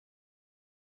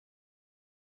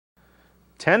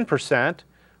10%,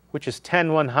 which is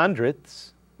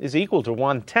 10/100ths, is equal to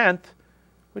 1/10,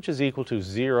 which is equal to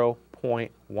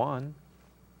 0.1.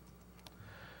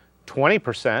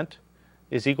 20%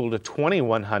 is equal to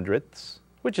 20/100ths,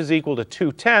 which is equal to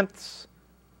 2/10ths,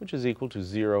 which is equal to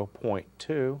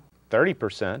 0.2.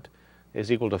 30%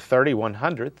 is equal to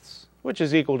 30/100ths, which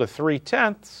is equal to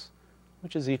 3/10ths,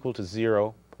 which is equal to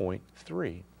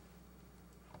 0.3.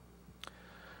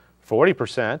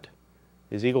 40%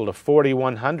 is equal to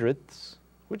 40/100ths,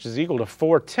 which is equal to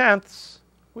 4/10ths,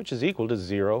 which is equal to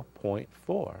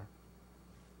 0.4.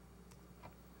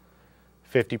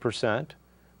 50%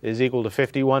 is equal to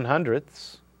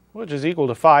 50/100ths, which is equal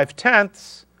to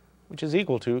 5/10ths, which is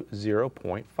equal to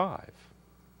 0.5.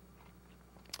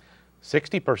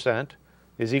 60%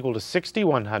 is equal to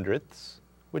 60/100ths,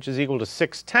 which is equal to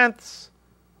 6/10ths,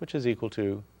 which is equal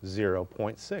to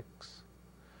 0.6.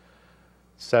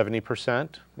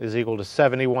 70% is equal to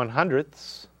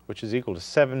 70/100ths, which is equal to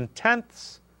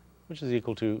 7/10ths, which is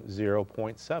equal to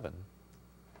 0.7.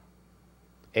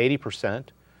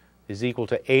 80% is equal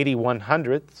to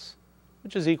 80/100ths,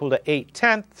 which is equal to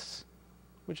 8/10ths,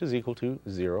 which is equal to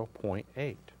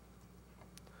 0.8.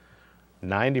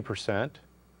 90%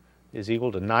 is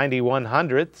equal to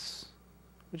 90/100ths,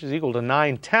 which is equal to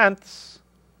 9/10ths,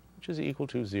 which is equal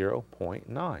to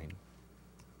 0.9.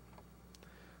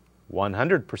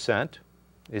 100%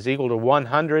 is equal to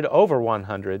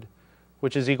 100/100,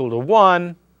 which is equal to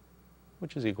 1,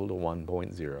 which is equal to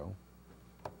 1.0.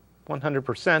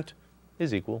 100%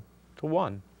 is equal to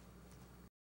 1.